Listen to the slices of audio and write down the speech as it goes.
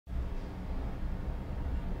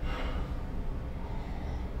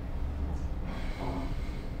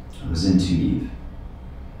I was in too deep.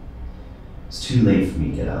 It's too late for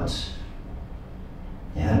me to get out.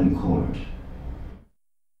 They had me cornered.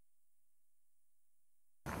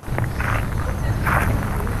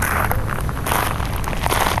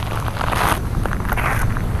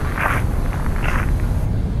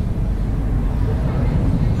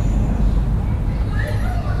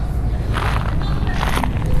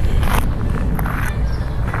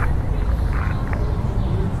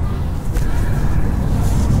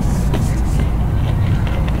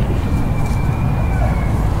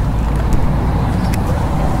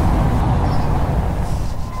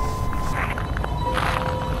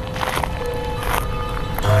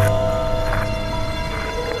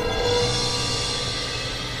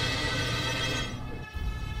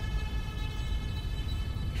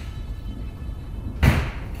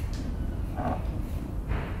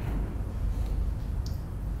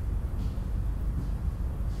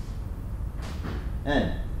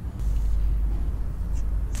 Ed.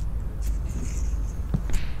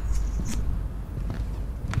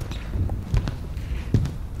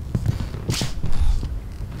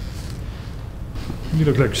 You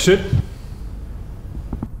look like shit.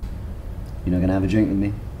 You're not gonna have a drink with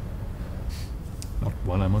me? Not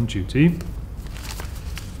while I'm on duty.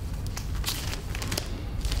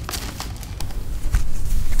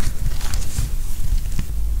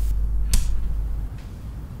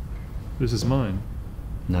 This is mine.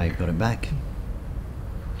 Now you've got it back.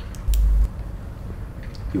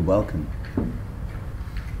 You're welcome.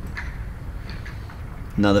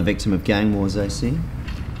 Another victim of gang wars, I see.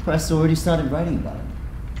 Press already started writing about it.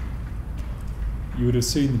 You would have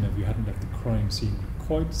seen them if you hadn't left the crime scene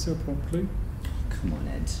quite so promptly. Come on,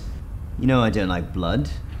 Ed. You know I don't like blood.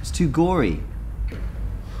 It's too gory.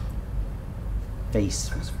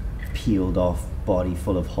 Face was peeled off, body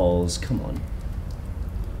full of holes. Come on.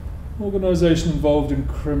 Organisation involved in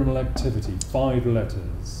criminal activity. 5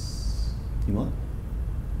 letters. You what?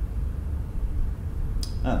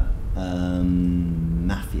 Oh,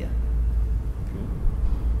 mafia.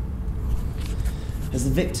 Has the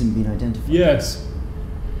victim been identified? Yes.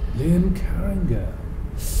 Liam Carringer.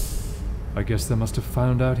 I guess they must have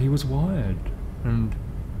found out he was wired and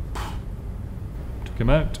took him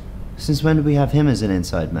out. Since when did we have him as an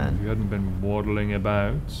inside If man? you hadn't been waddling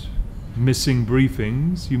about, missing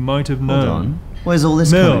briefings, you might have known. Hold on. Where's all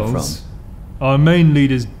this coming Mills, from? our main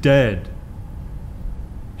lead is dead.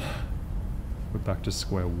 We're back to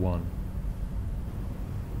square one.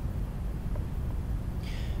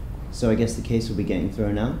 So I guess the case will be getting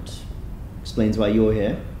thrown out. Explains why you're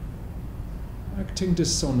here. Acting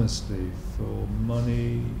dishonestly for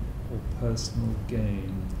money or personal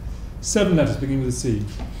gain. 7 letters beginning with a C.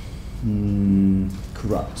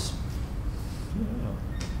 Corrupt. Yeah.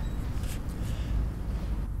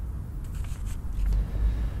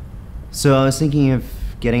 So I was thinking of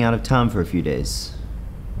getting out of town for a few days.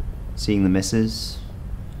 Seeing the missus.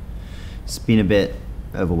 It's been a bit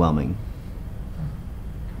overwhelming.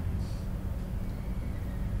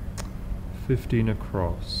 15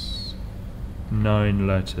 across. 9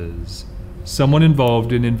 letters. Someone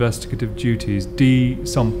involved in investigative duties. D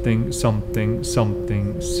something something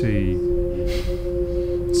something C.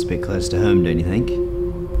 It's a bit close to home, don't you think?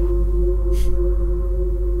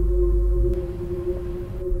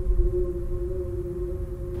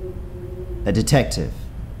 A detective.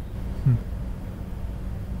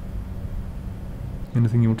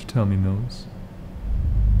 Anything you want to tell me, Mills?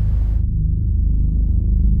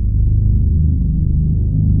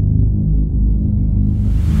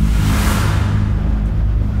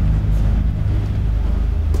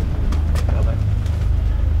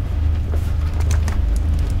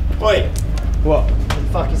 Oi! What? What the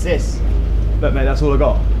fuck is this? Look, mate, that's all I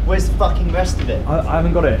got. Where's the fucking rest of it? I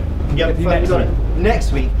haven't got it. You haven't Get fucking next got week. it.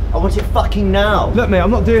 Next week? I want it fucking now. Look, mate,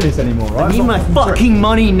 I'm not doing this anymore, right? I need I'm my not fucking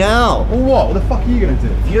money now. Well, what? What the fuck are you gonna do?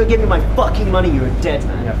 If you don't give me my fucking money, you're a dead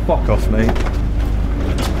man. Yeah, fuck off, mate.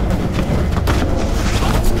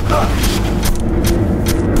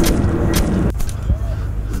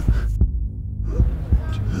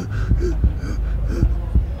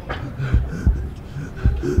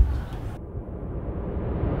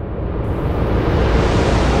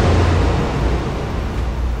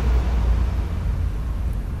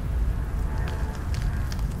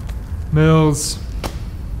 Mills,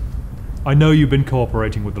 I know you've been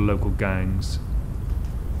cooperating with the local gangs.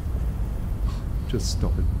 Just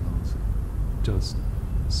stop it, Mills. Just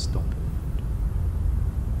stop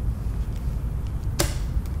it.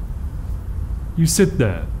 You sit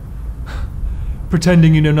there,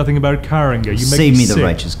 pretending you know nothing about Carringer. You make Save me the sick.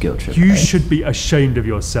 righteous guilt trip. You Ed. should be ashamed of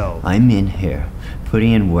yourself. I'm in here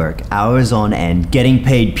Putting in work, hours on end, getting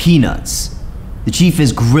paid peanuts. The chief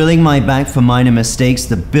is grilling my back for minor mistakes,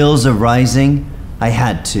 the bills are rising. I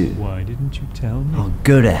had to. Why didn't you tell me? Oh,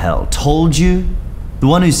 go to hell. Told you? The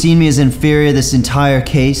one who's seen me as inferior this entire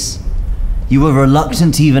case? You were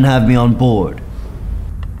reluctant to even have me on board.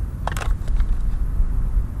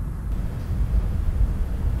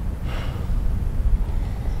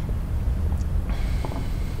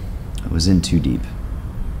 I was in too deep.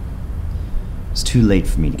 It's too late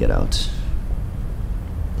for me to get out.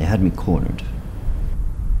 They had me cornered.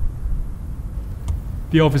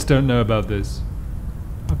 The office don't know about this.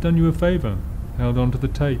 I've done you a favor, held on to the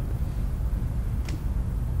tape.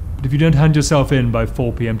 But if you don't hand yourself in by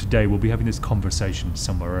 4 PM today, we'll be having this conversation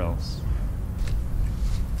somewhere else.